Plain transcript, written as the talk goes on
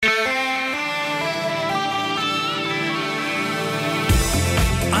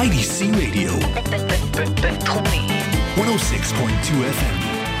Blues-IDC Radio. בינתחומי. 106.2 FM.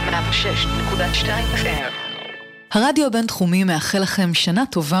 106.2 FM. הרדיו הבינתחומי מאחל לכם שנה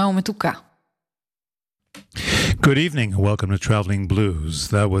טובה ומתוקה. Good evening. Welcome to Traveling Blues.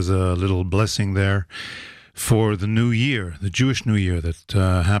 That was a little blessing there for the new year, the Jewish New Year that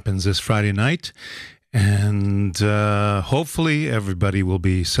happens this Friday night. And hopefully everybody will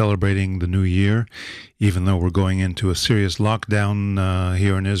be celebrating the new year, even though we're going into a serious lockdown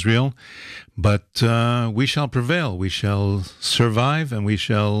here in Israel. But we shall prevail. We shall survive, and we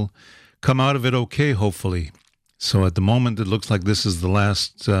shall come out of it okay, hopefully. So at the moment, it looks like this is the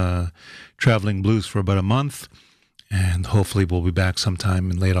last Traveling Blues for about a month, and hopefully we'll be back sometime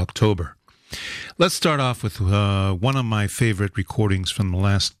in late October. Let's start off with one of my favorite recordings from the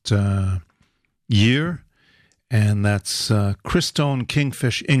last year, and that's Christone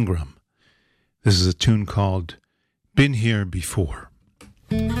Kingfish Ingram. This is a tune called Been Here Before.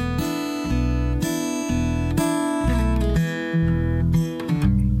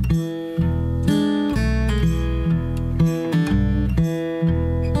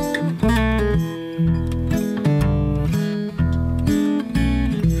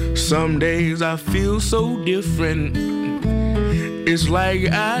 Some days I feel so different. It's like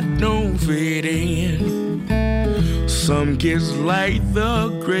I don't fit in. Some kids like the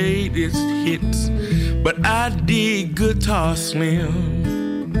greatest hits, but I dig Guitar Slim.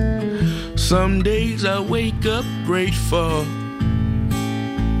 Some days I wake up grateful.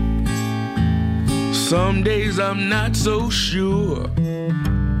 Some days I'm not so sure.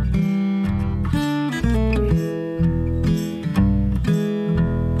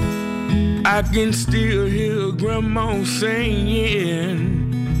 I can still hear Grandma saying,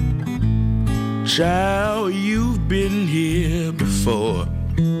 "Child, you've been here before."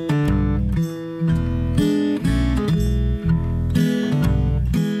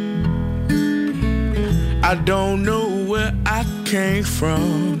 I don't know where I came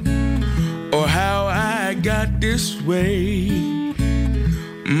from or how I got this way.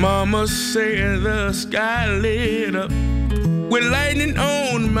 Mama said the sky lit up with lightning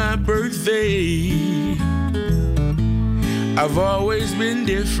on my birthday. I've always been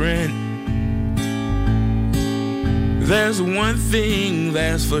different. There's one thing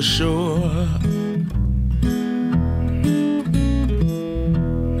that's for sure.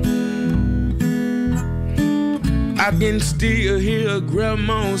 I can still hear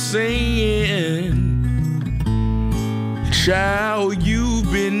Grandma saying, "Child, you've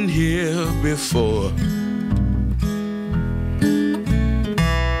been here before."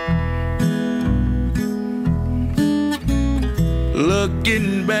 Looking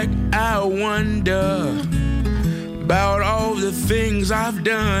back, I wonder about all the things I've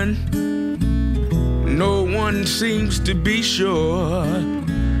done. No one seems to be sure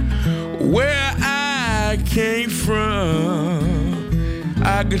where I came from.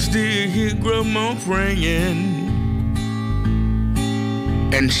 I can still hear Grandma praying,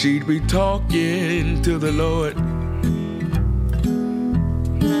 and she'd be talking to the Lord.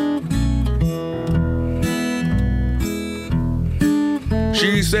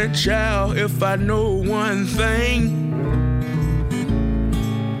 She said, "Child, if I know one thing,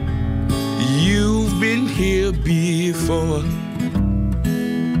 you've been here before."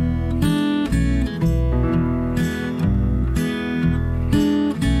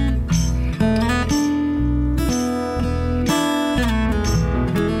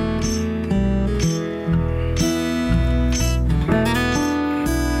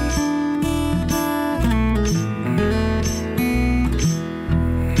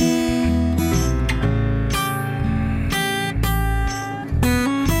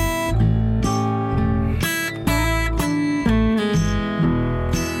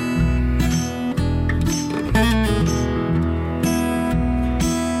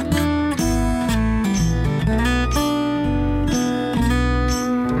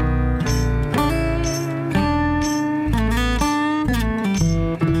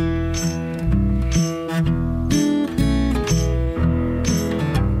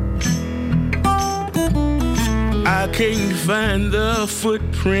 Can't find the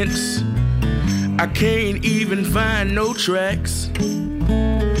footprints. I can't even find no tracks.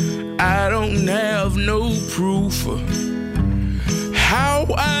 I don't have no proof of how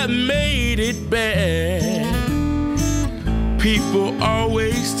I made it back. People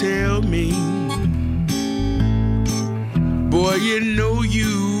always tell me, "Boy, you know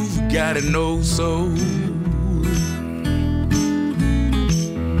you've got an old soul."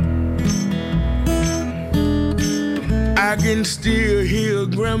 I can still hear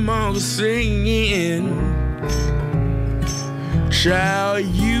Grandma singing, Child,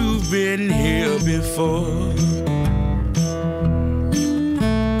 you've been here before.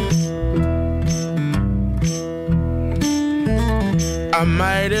 I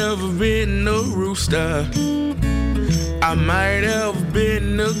might have been a rooster, I might have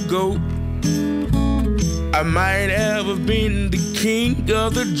been a goat, I might have been the king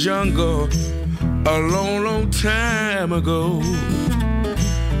of the jungle a long, long time ago.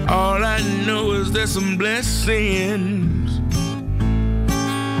 All I know is there's some blessings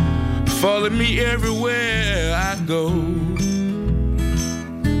follow me everywhere I go.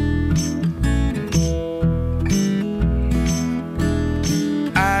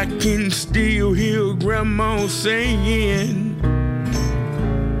 I can still hear Grandma saying,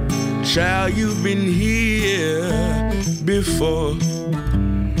 child, you've been here before.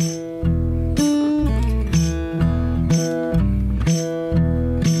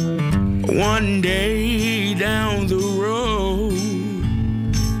 One day down the road,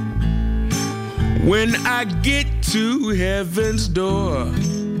 when I get to heaven's door,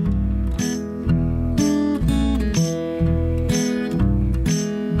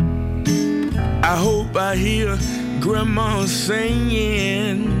 I hope I hear Grandma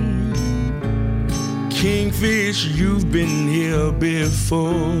singing, Kingfish, you've been here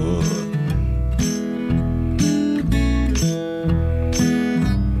before.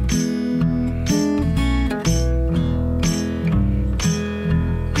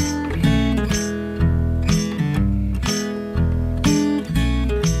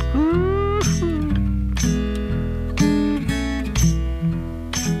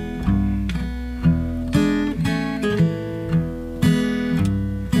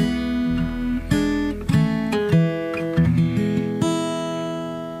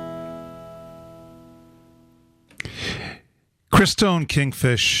 Christone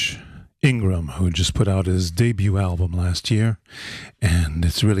Kingfish Ingram, who just put out his debut album last year, and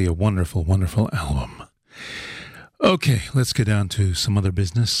it's really a wonderful, wonderful album. Okay, let's get down to some other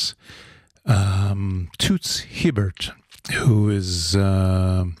business. Toots Hibbert, who was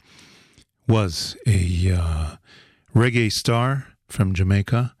a reggae star from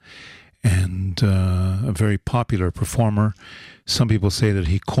Jamaica and a very popular performer. Some people say that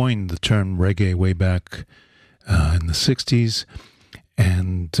he coined the term reggae way back in the 60s,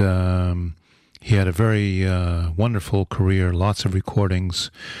 and he had a very wonderful career, lots of recordings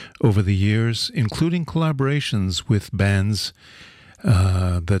over the years, including collaborations with bands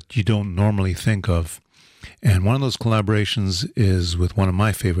that you don't normally think of. And one of those collaborations is with one of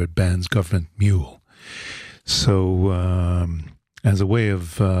my favorite bands, Government Mule. So as a way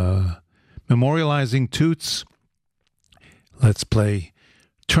of memorializing Toots, let's play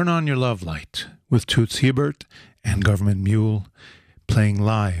Turn On Your Love Light with Toots Hibbert and Government Mule, playing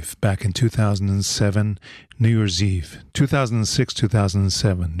live back in 2007, New Year's Eve. 2006,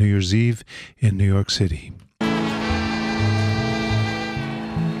 2007, New Year's Eve in New York City.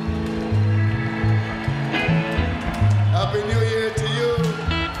 Happy New Year to you,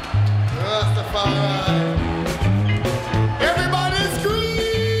 Rastafari. Everybody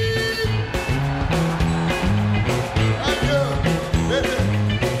scream! Thank you. Listen.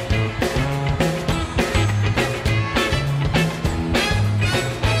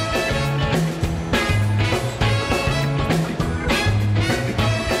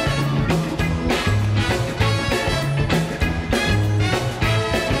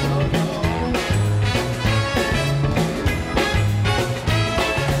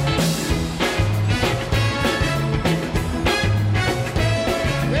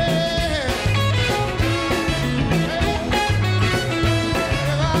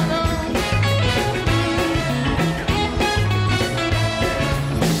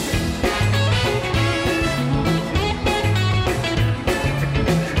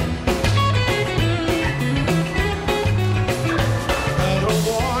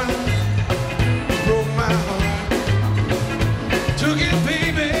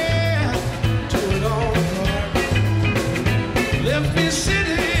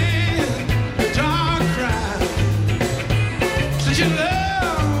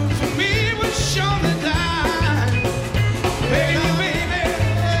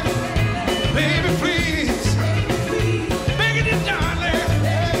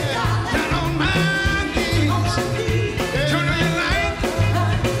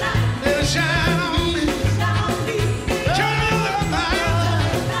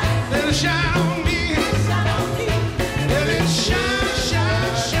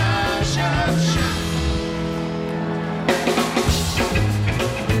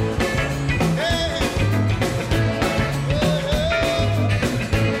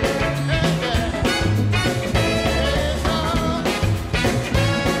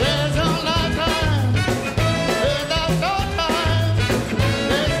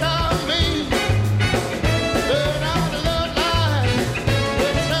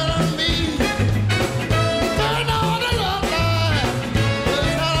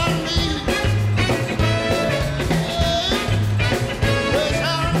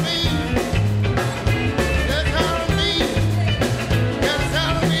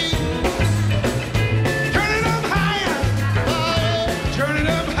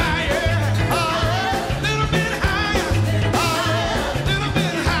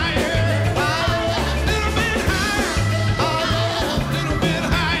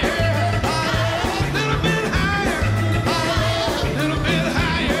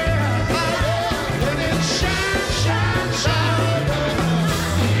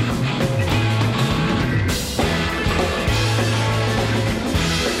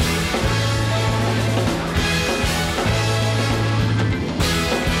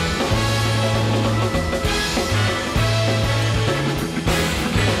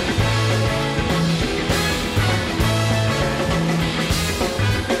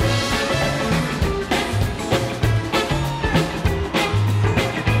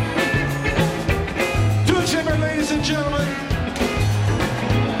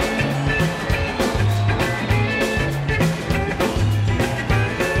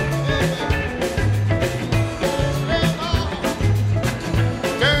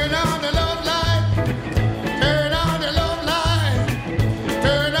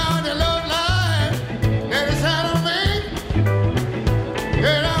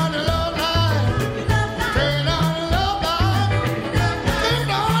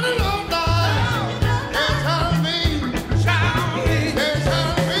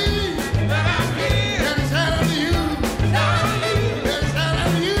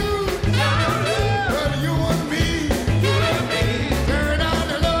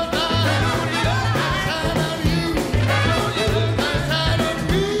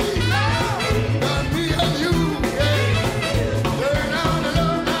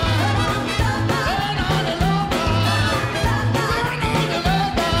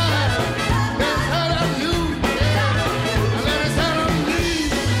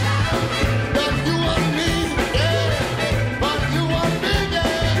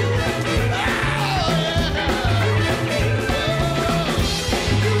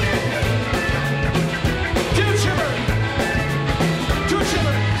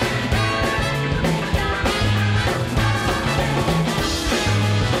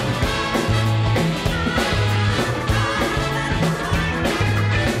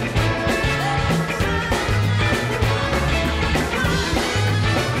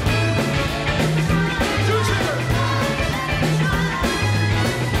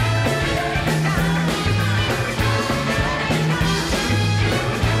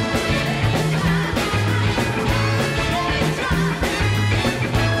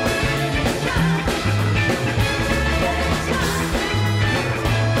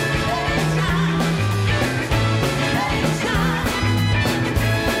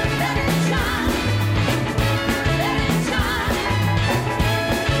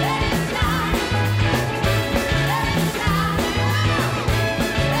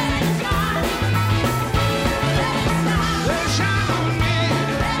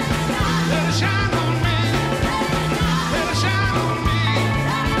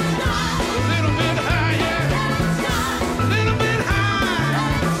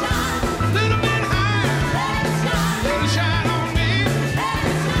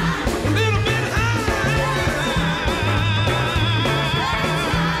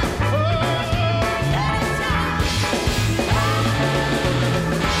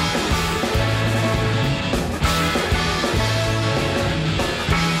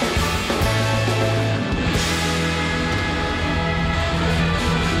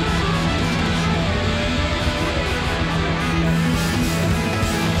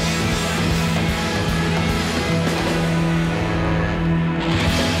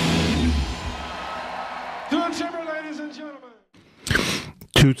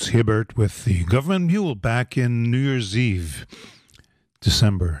 Toots Hibbert with the Government Mule back in New Year's Eve,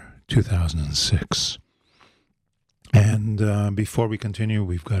 December 2006. And before we continue,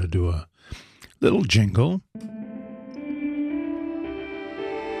 we've got to do a little jingle.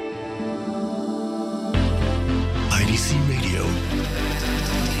 IDC Radio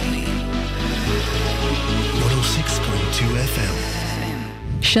 106.2 FM.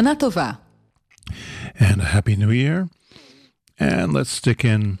 שנה טובה. And a Happy New Year. And let's stick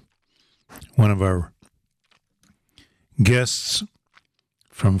in one of our guests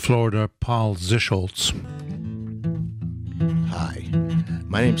from Florida, Paul Zischoltz. Hi,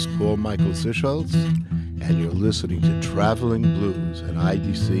 my name's Paul Michael Zischoltz, and you're listening to Traveling Blues on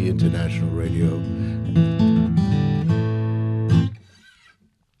IDC International Radio.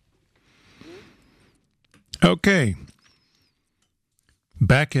 Okay.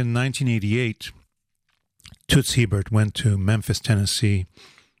 Back in 1988, Toots Hibbert went to Memphis, Tennessee,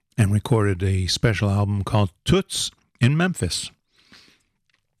 and recorded a special album called Toots in Memphis.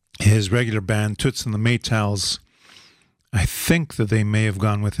 His regular band, Toots and the Maytals, I think that they may have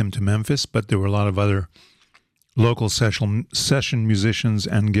gone with him to Memphis, but there were a lot of other local session musicians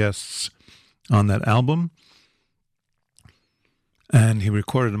and guests on that album. And he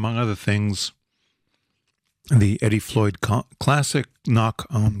recorded, among other things, the Eddie Floyd classic Knock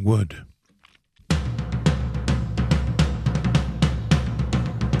on Wood.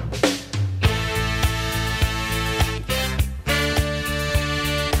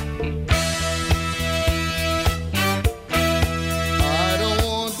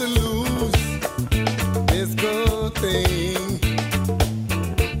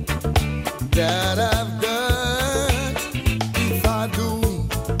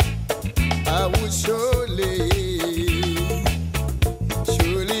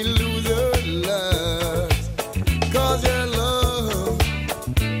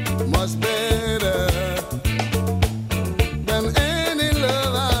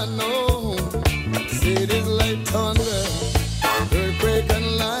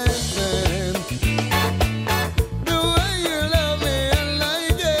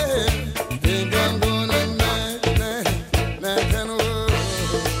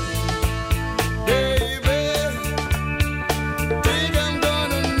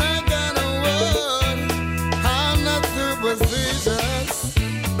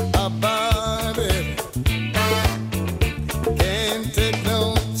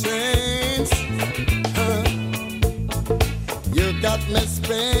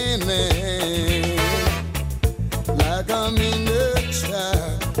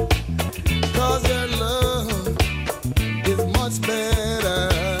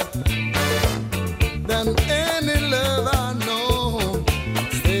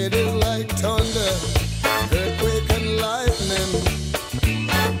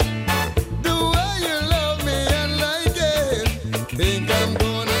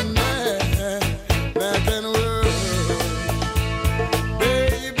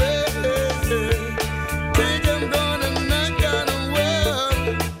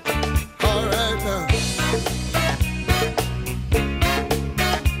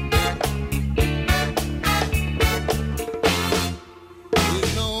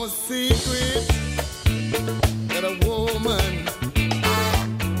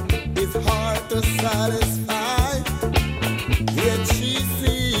 Satisfied, yet she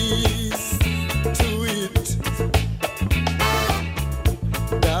sees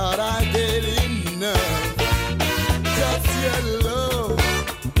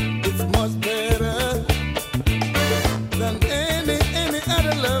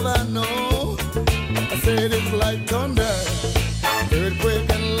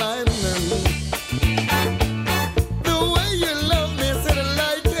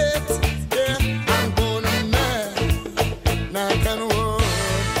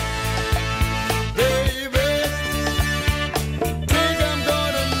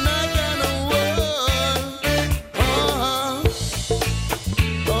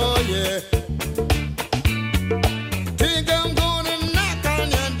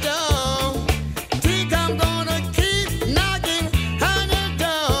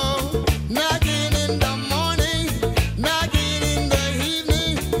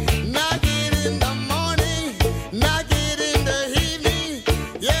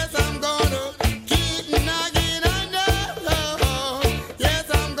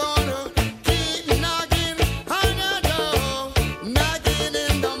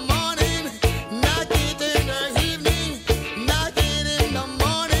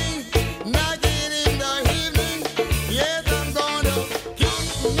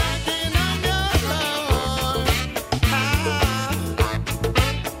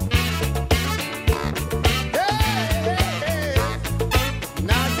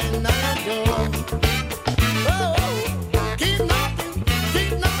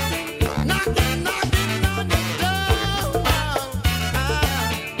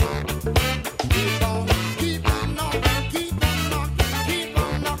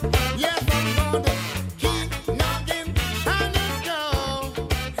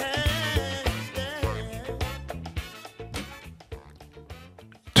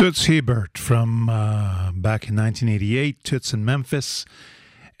Toots Hibbert from back in 1988, Toots in Memphis.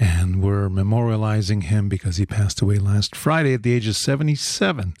 And we're memorializing him because he passed away last Friday at the age of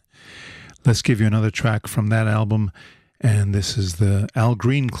 77. Let's give you another track from that album. And this is the Al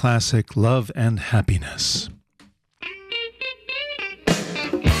Green classic, Love and Happiness.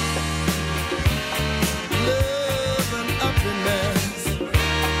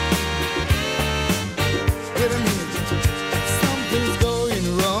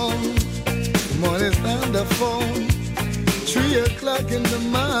 The phone, 3 o'clock in the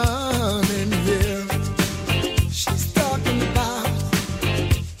morning, yeah. She's talking about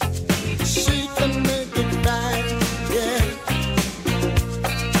she can make it right, yeah.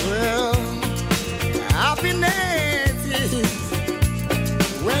 Well, happiness is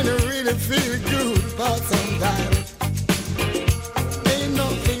when you really feel good about somebody. Ain't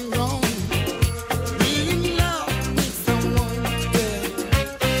nothing wrong. Being in love with someone, yeah.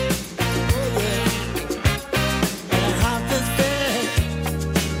 Oh, yeah.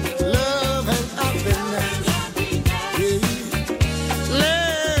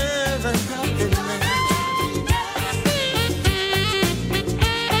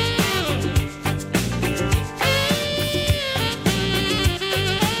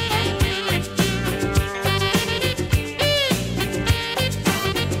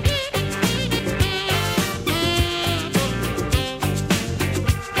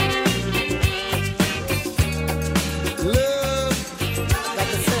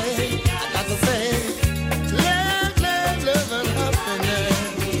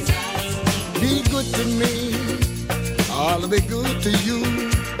 I'll be good to you.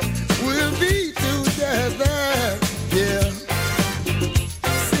 We'll be together, yeah.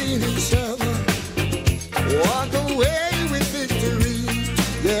 Seeing each other, walk away with victory,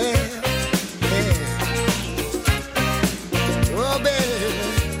 yeah, yeah. Oh, baby,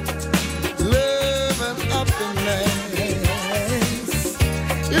 love and happiness,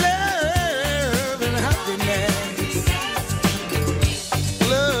 love and happiness.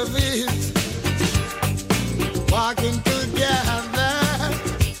 Love is walking together.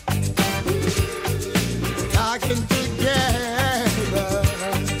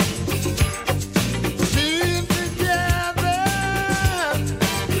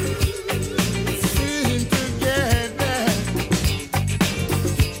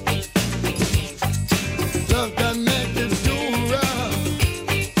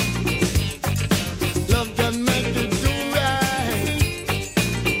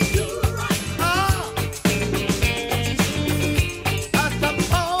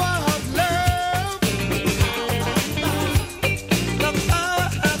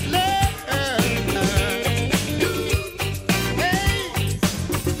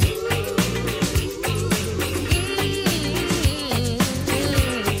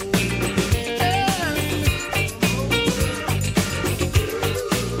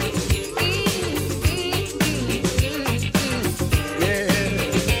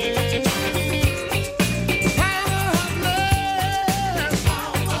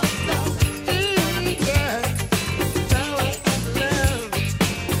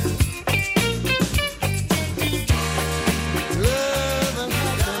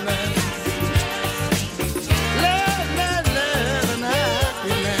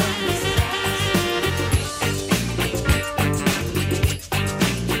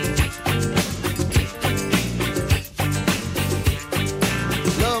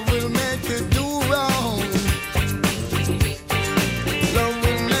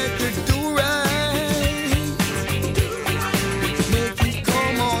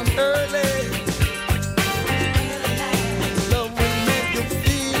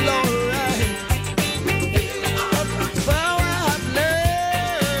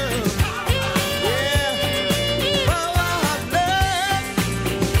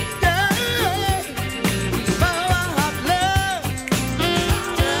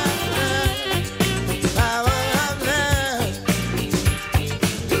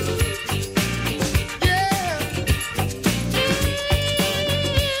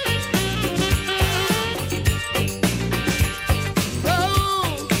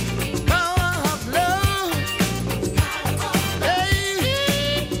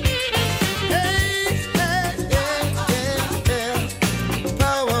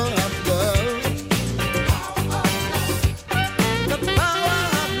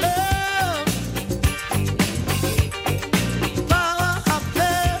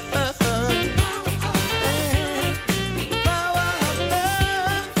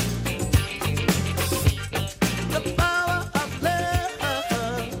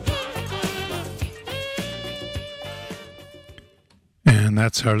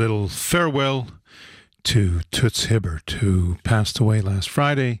 that's our little farewell to Toots Hibbert, who passed away last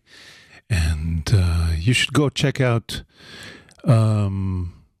Friday. And you should go check out, the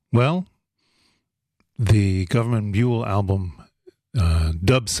Government Mule album,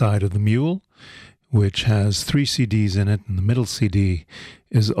 Dub Side of the Mule, which has 3 CDs in it, and the middle CD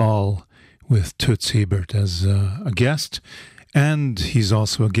is all with Toots Hibbert as a guest. And he's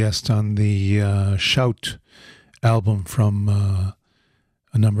also a guest on the Shout album from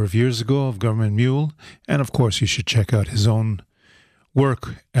a number of years ago of Government Mule. And of course, you should check out his own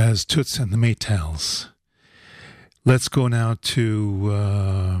work as Toots and the Maytals. Let's go now to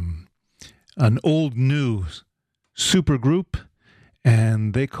an old new super group,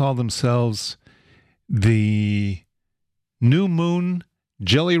 and they call themselves the New Moon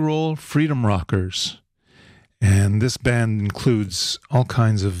Jelly Roll Freedom Rockers. And this band includes all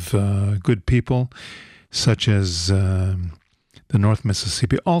kinds of good people, such as the North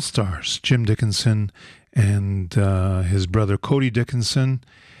Mississippi All-Stars, Jim Dickinson and his brother Cody Dickinson.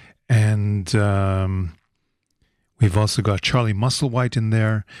 And we've also got Charlie Musselwhite in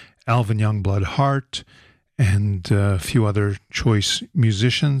there, Alvin Youngblood Hart, and a few other choice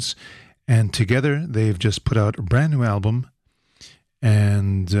musicians. And together they've just put out a brand new album.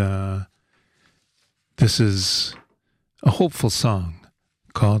 And this is a hopeful song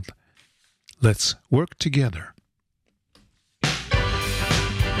called Let's Work Together.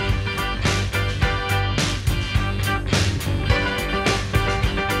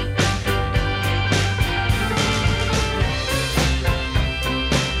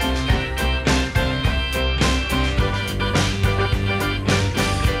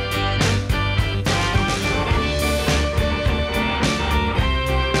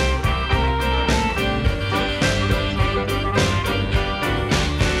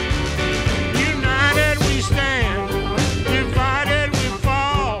 United we stand.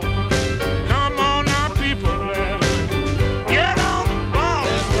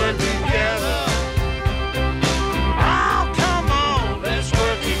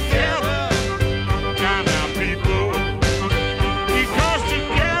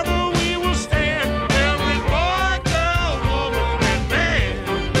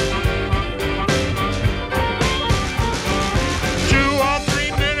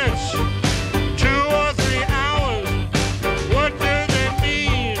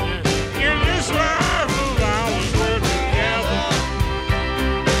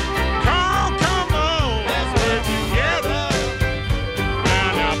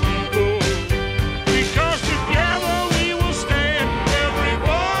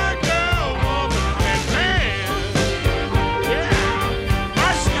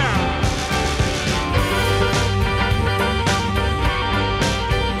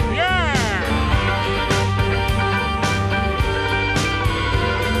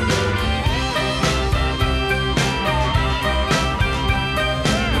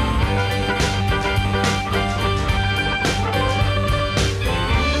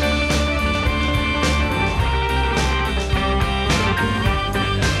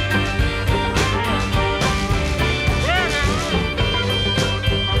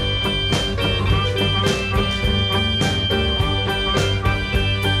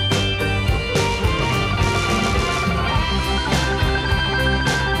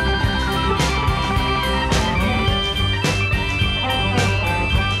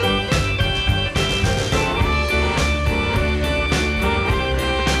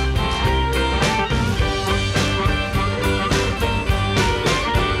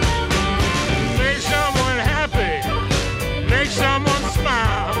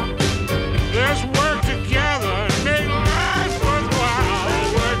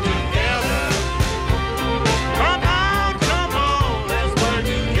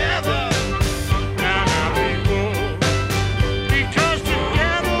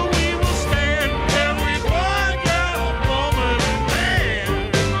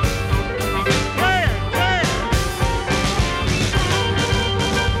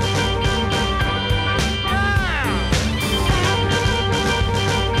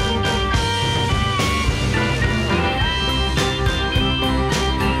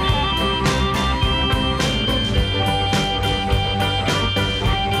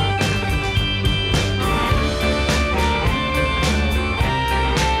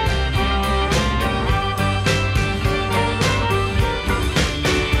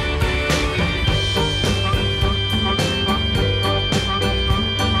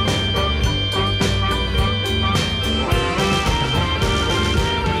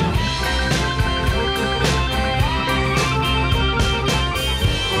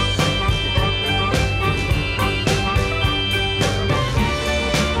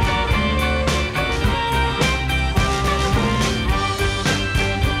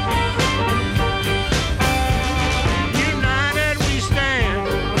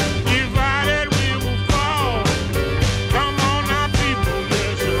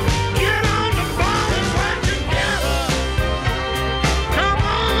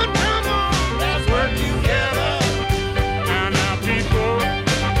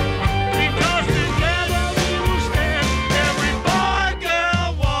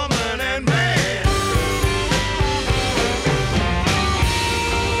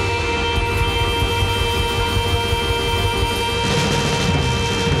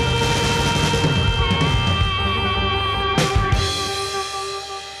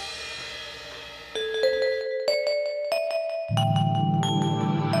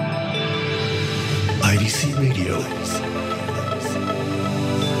 Blues-IDC Radio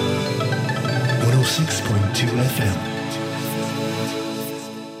 106.2 FM.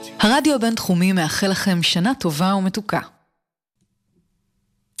 הרדיו הבינתחומי מאחל לכם שנה טובה ומתוקה.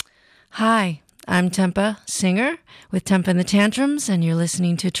 Hi, I'm Tempa Singer with Tempa and the Tantrums, and you're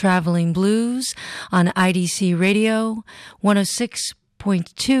listening to Traveling Blues on IDC Radio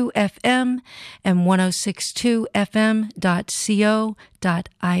 106.2 FM and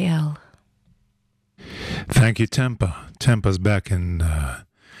 106.2fm.co.il. Thank you, Tempa. Tempa's back in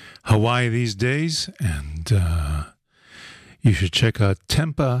Hawaii these days, and you should check out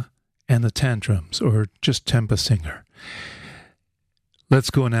Tempa and the Tantrums, or just Tempa Singer.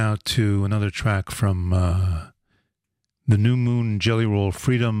 Let's go now to another track from the New Moon Jelly Roll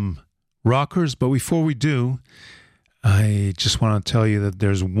Freedom Rockers. But before we do, I just want to tell you that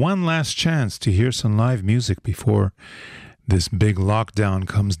there's one last chance to hear some live music before this big lockdown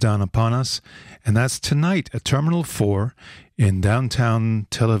comes down upon us. And that's tonight at Terminal 4 in downtown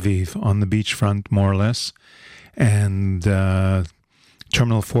Tel Aviv, on the beachfront, more or less. And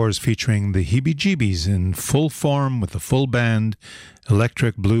Terminal 4 is featuring the Heebie-Jeebies in full form with a full band,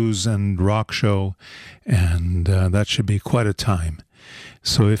 electric, blues, and rock show, and that should be quite a time.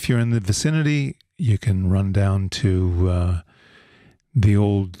 So if you're in the vicinity, you can run down to the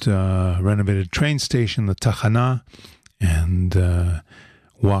old renovated train station, the Tachana, and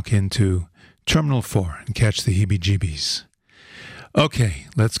walk into Terminal 4 and catch the Heebie-Jeebies. Okay,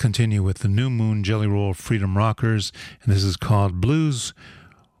 let's continue with the New Moon Jelly Roll Freedom Rockers, and this is called Blues,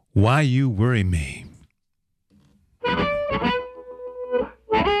 Why You Worry Me.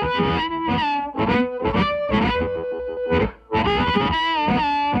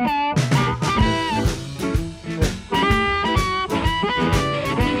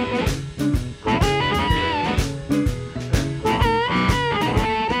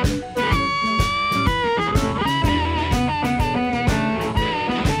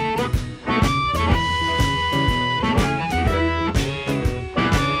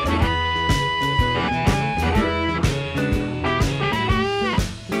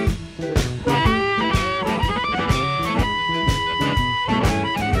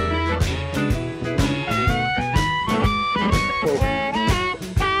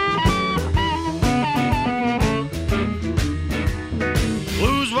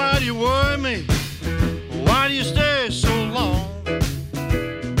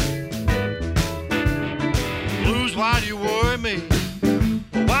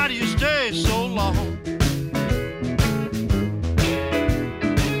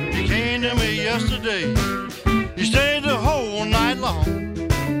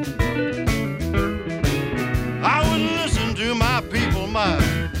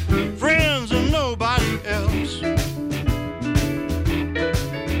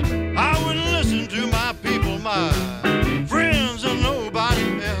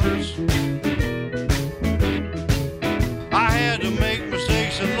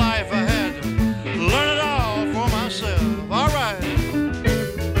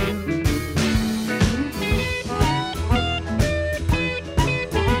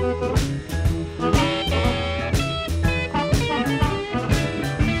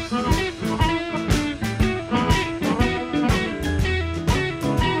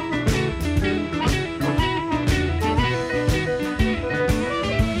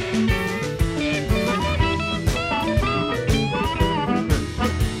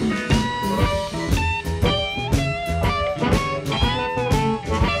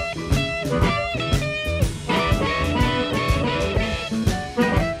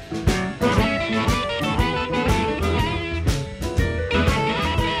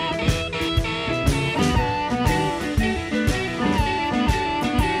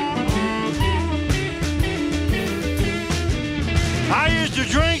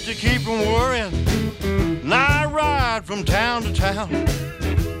 From town to town,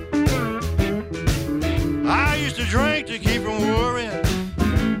 I used to drink to keep from worrying.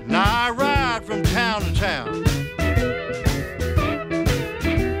 Now I ride from town to town.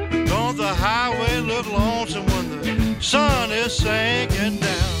 Don't the highway look lonesome when the sun is sinking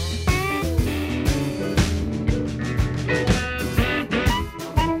down?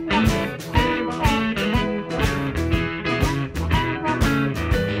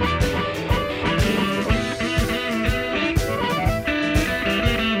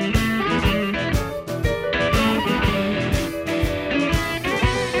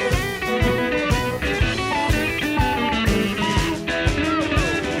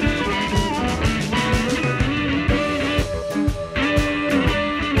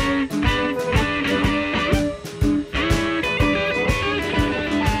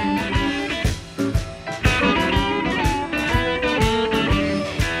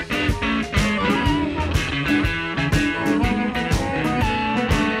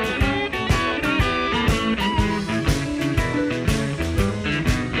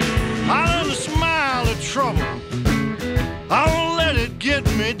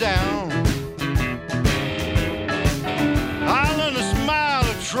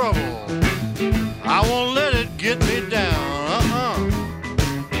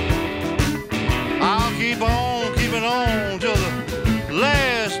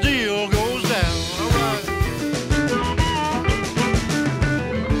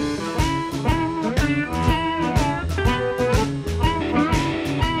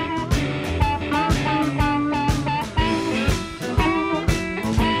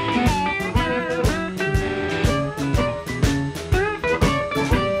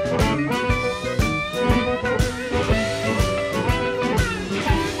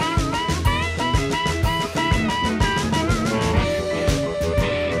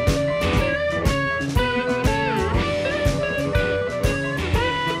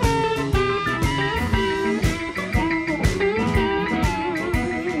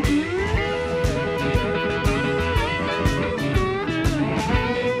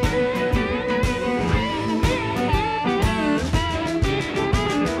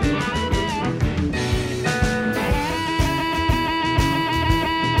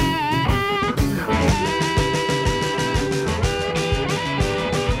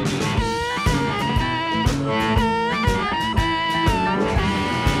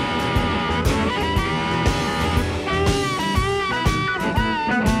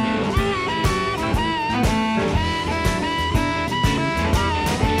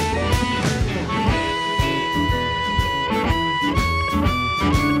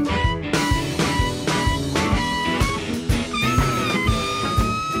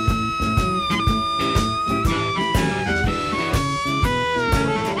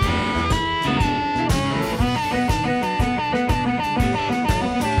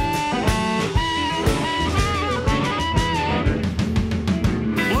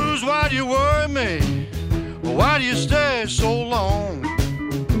 do you worry me? Why do you stay so long?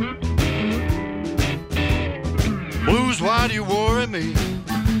 Blues, why do you worry me?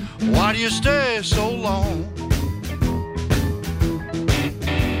 Why do you stay so long?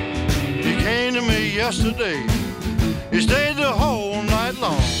 You came to me yesterday, you stayed the whole night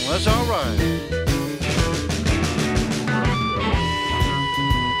long. That's all right.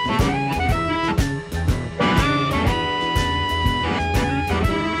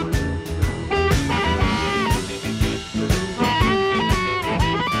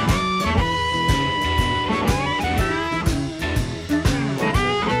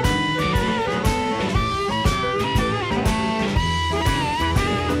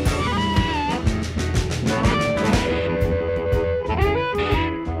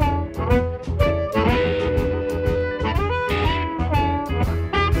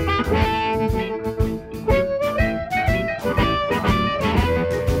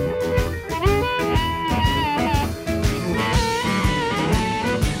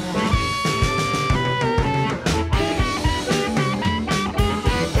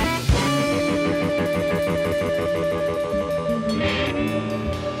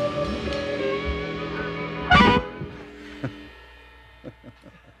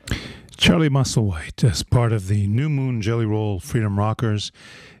 Charlie Musselwhite, as part of the New Moon Jelly Roll Freedom Rockers,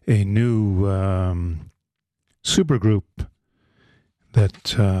 a new supergroup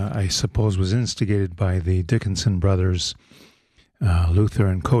that I suppose was instigated by the Dickinson brothers, Luther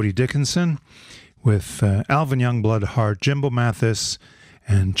and Cody Dickinson, with Alvin Youngblood Hart, Jimbo Mathis,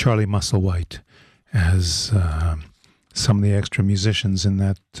 and Charlie Musselwhite as some of the extra musicians in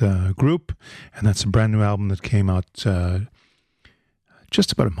that group. And that's a brand new album that came out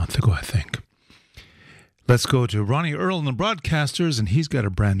just about a month ago, I think. Let's go to Ronnie Earl and the Broadcasters, and he's got a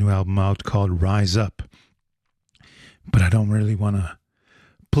brand new album out called Rise Up. But I don't really want to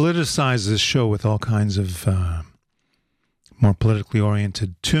politicize this show with all kinds of more politically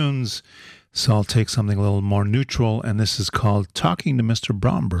oriented tunes, so I'll take something a little more neutral, and this is called Talking to Mr.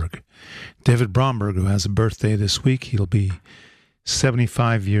 Bromberg. David Bromberg, who has a birthday this week, he'll be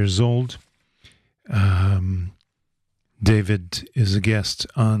 75 years old. David is a guest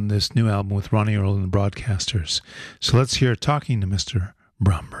on this new album with Ronnie Earl and the Broadcasters. So let's hear Talking to Mr.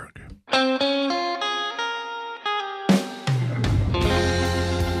 Bromberg.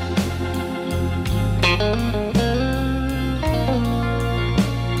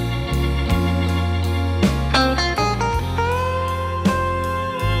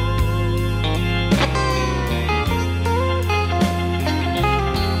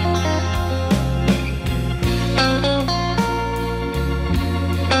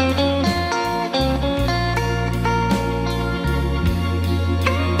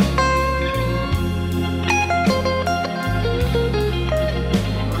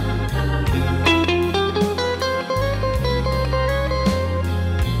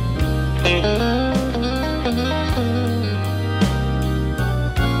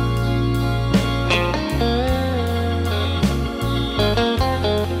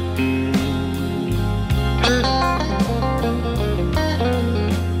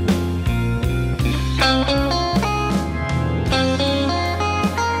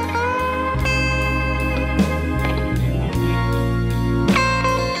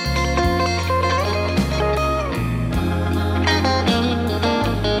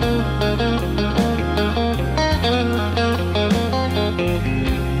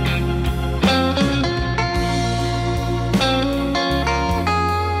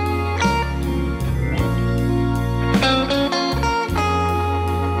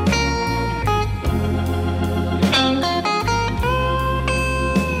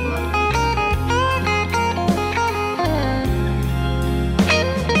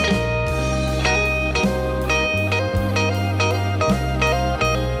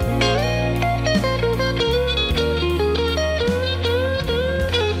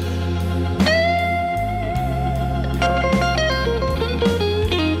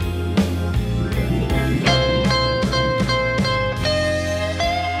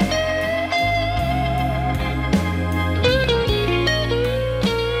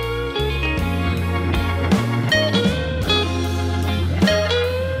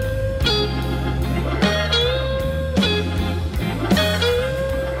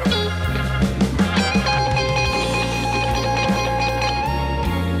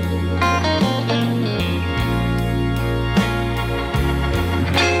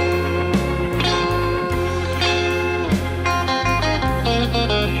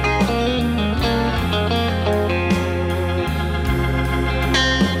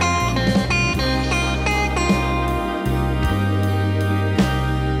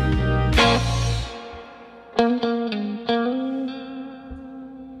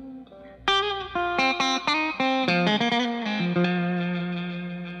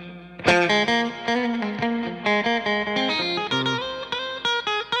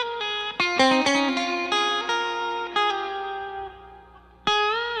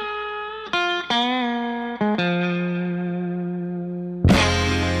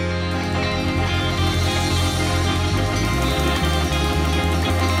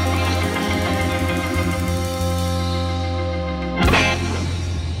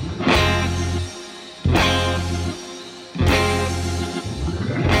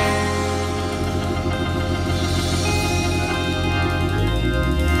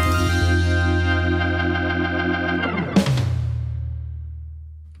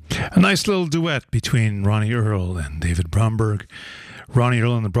 Nice little duet between Ronnie Earl and David Bromberg. Ronnie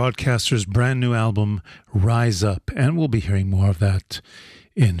Earl and the Broadcasters' brand new album, Rise Up, and we'll be hearing more of that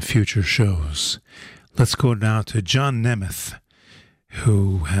in future shows. Let's go now to John Nemeth,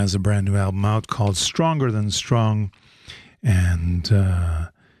 who has a brand new album out called Stronger Than Strong, and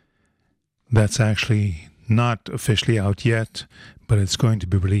that's actually not officially out yet, but it's going to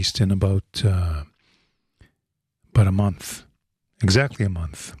be released in about a month, exactly a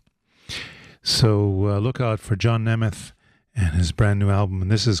month. So look out for John Nemeth and his brand new album, and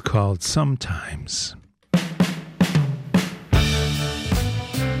this is called Sometimes.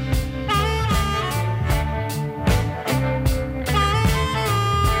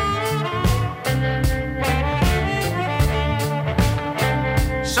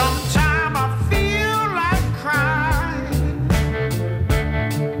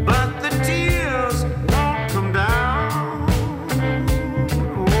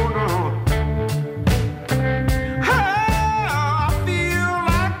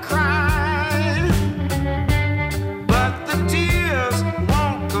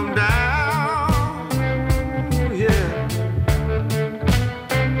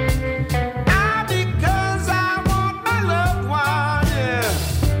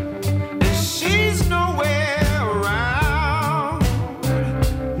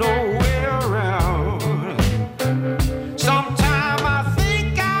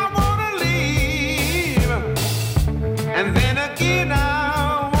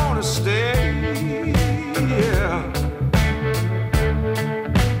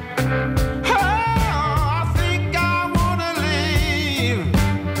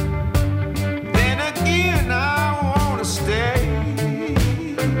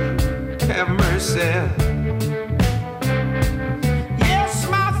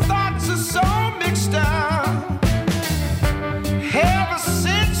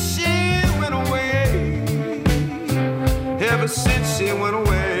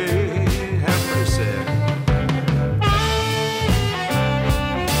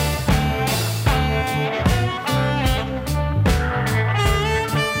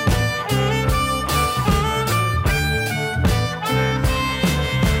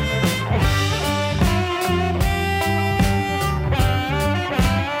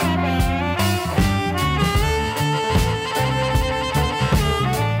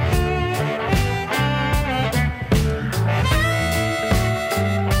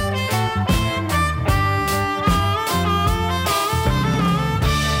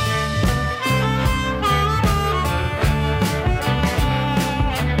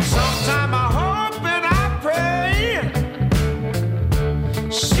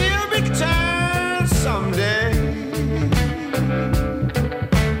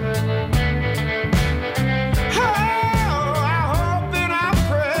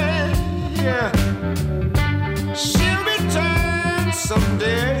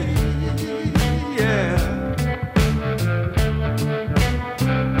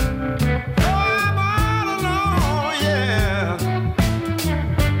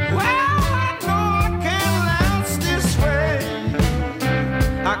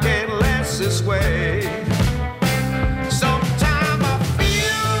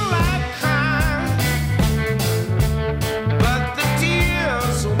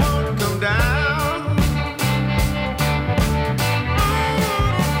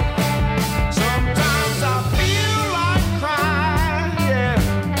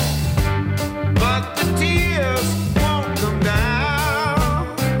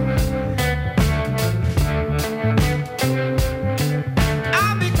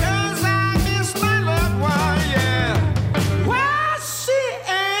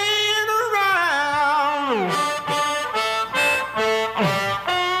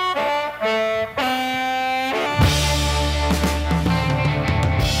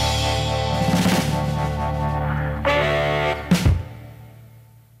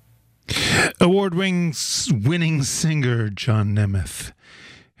 Award-winning singer John Nemeth,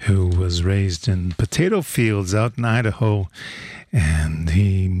 who was raised in potato fields out in Idaho, and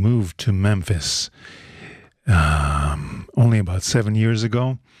he moved to Memphis only about 7 years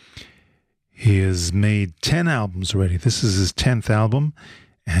ago. He has made 10 albums already. This is his 10th album,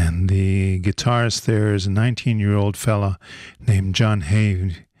 and the guitarist there is a 19-year-old fella named John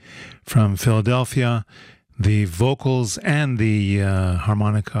Hay from Philadelphia. The vocals and the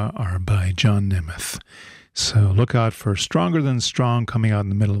harmonica are by John Nemeth. So look out for Stronger Than Strong coming out in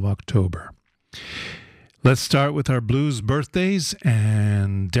the middle of October. Let's start with our blues birthdays,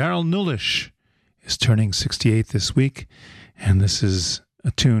 and Daryl Nulish is turning 68 this week, and this is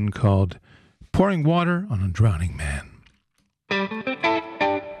a tune called Pouring Water on a Drowning Man.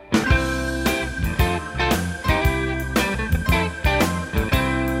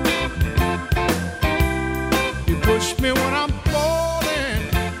 push me when I'm falling,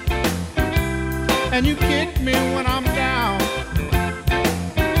 and you kick me when I'm down.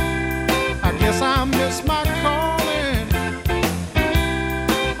 I guess I missed my calling.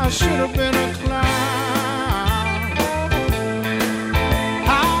 I should have been a clown.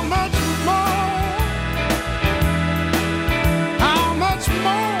 How much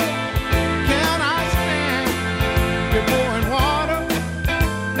more can I stand? You're pouring water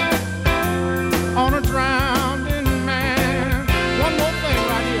on a drowning man. One more thing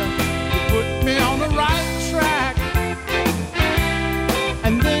right here. You put me on the right track,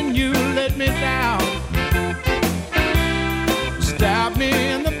 and then you let me down. Stab me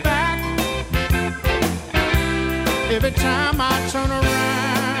in the back every time I turn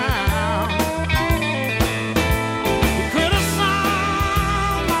around. You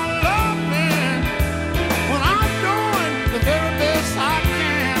criticize my loving when I'm doing the very best I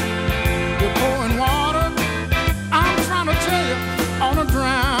can. You're pouring water, I'm trying to tell you, on a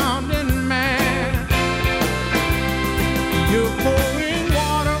drowning man. You're pouring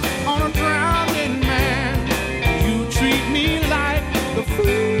water on a drowning man. You treat me like the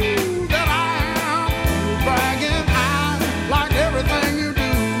fool that I am. You're bragging, I like everything you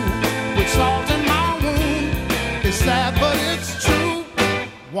do. With salt in my wound, it's sad but it's true.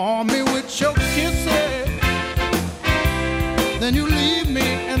 Warm me with your kisses, then you leave me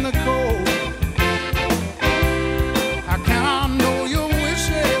in the cold. How can I know your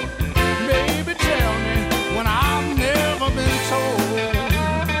wishes? Baby, tell me when I've never been told.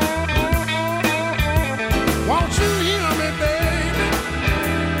 Won't you hear me, baby?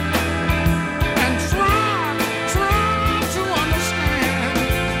 And try to understand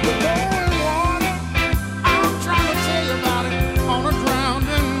the boiling water. I'm trying to tell you about it on a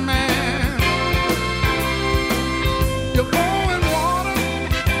drowning man. You're pouring water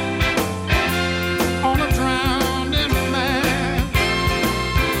on a drowning man.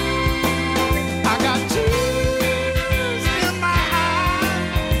 I got tears in my eyes.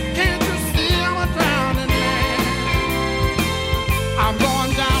 Can't you see I'm a drowning man? I'm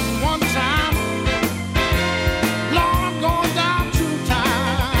going down one time. Lord, I'm going down two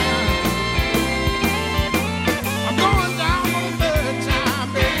times. I'm going down for the third time,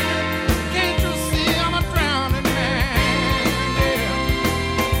 baby. Can't you see I'm a drowning man? Yeah.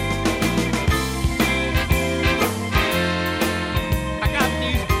 I got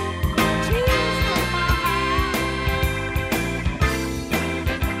these tears in my eyes.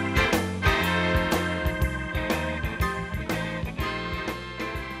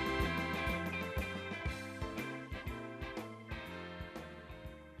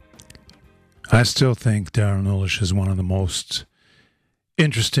 I still think Darren Ullish is one of the most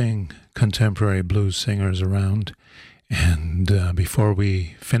interesting contemporary blues singers around. And before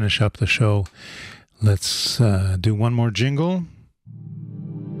we finish up the show, let's do one more jingle.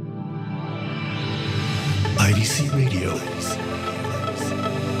 IDC Radio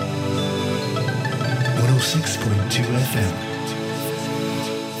 106.2 FM.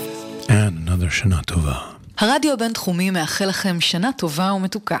 And another Shana Tova. הרדיו הבינתחומי מאחל לכם שנה טובה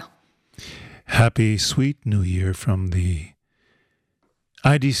ומתוקה. Happy sweet new year from the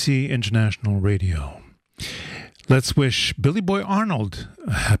IDC International Radio. Let's wish Billy Boy Arnold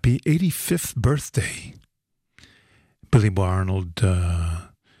a happy 85th birthday. Billy Boy Arnold, a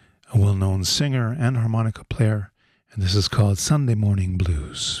well-known singer and harmonica player, and this is called Sunday Morning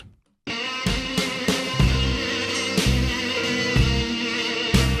Blues.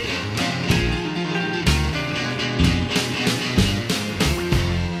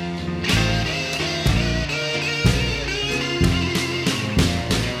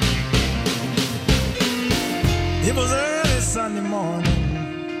 It was early Sunday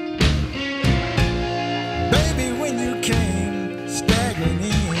morning, baby, when you came staggering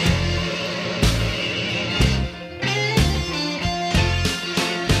in.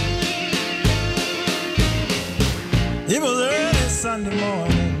 It was early Sunday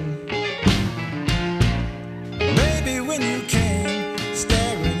morning, baby, when you came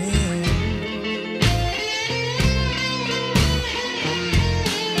staggering in.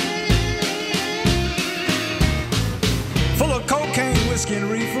 Full of cocaine, whiskey, and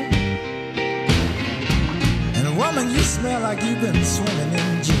reefer. And a woman, you smell like you've been swimming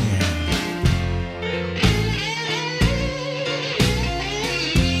in gin.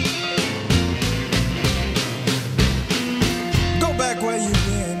 Go back where you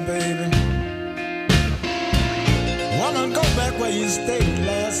been, baby. Woman, go back where you stayed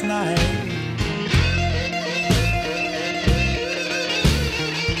last night.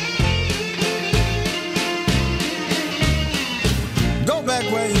 Go back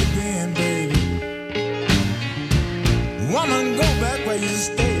where you been, baby.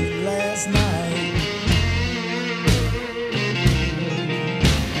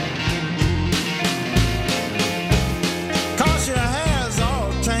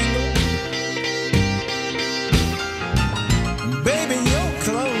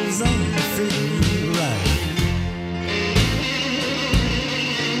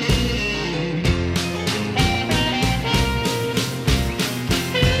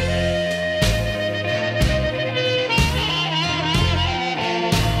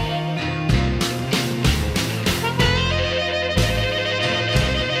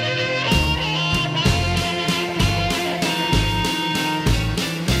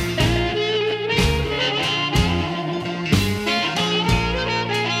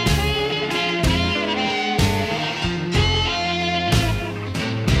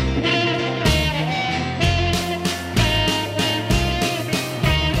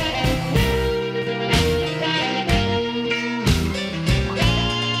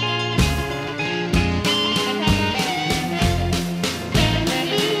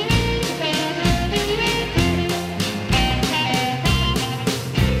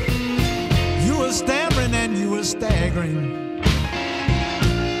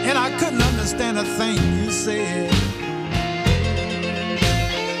 couldn't understand a thing you said.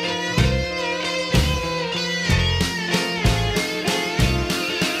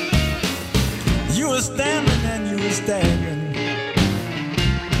 You were standing and you were staggering,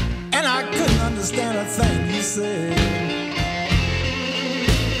 and I couldn't understand a thing you said.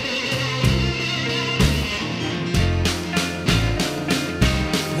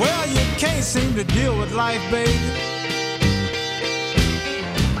 Well, you can't seem to deal with life, baby.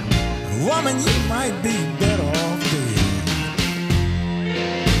 Woman, you might be better off dead.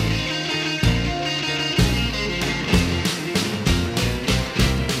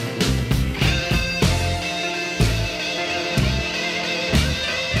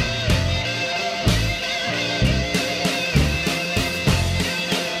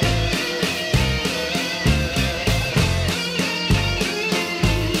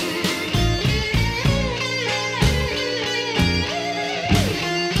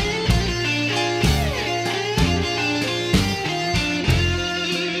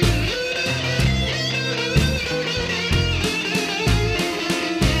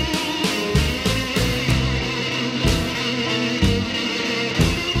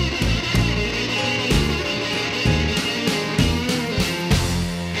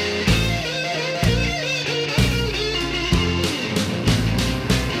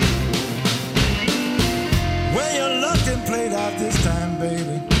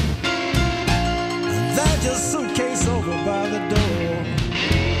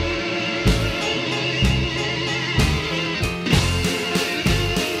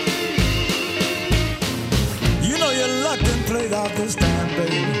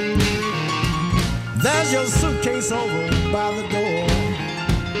 Your suitcase over by the door.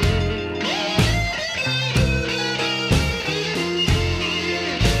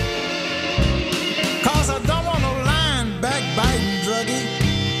 Cause I don't want no lying, backbiting druggie,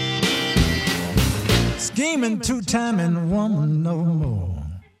 scheming, two-timing woman no more.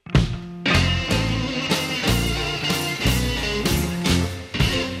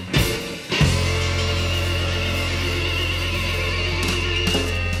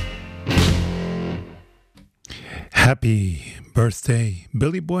 Happy birthday,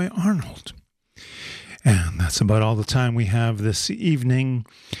 Billy Boy Arnold. And that's about all the time we have this evening.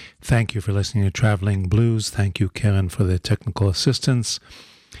 Thank you for listening to Traveling Blues. Thank you, Karen, for the technical assistance.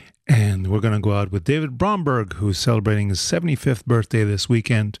 And we're going to go out with David Bromberg, who's celebrating his 75th birthday this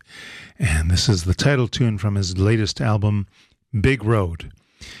weekend. And this is the title tune from his latest album, Big Road.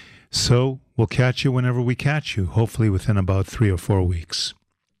 So we'll catch you whenever we catch you, hopefully within about 3 or 4 weeks.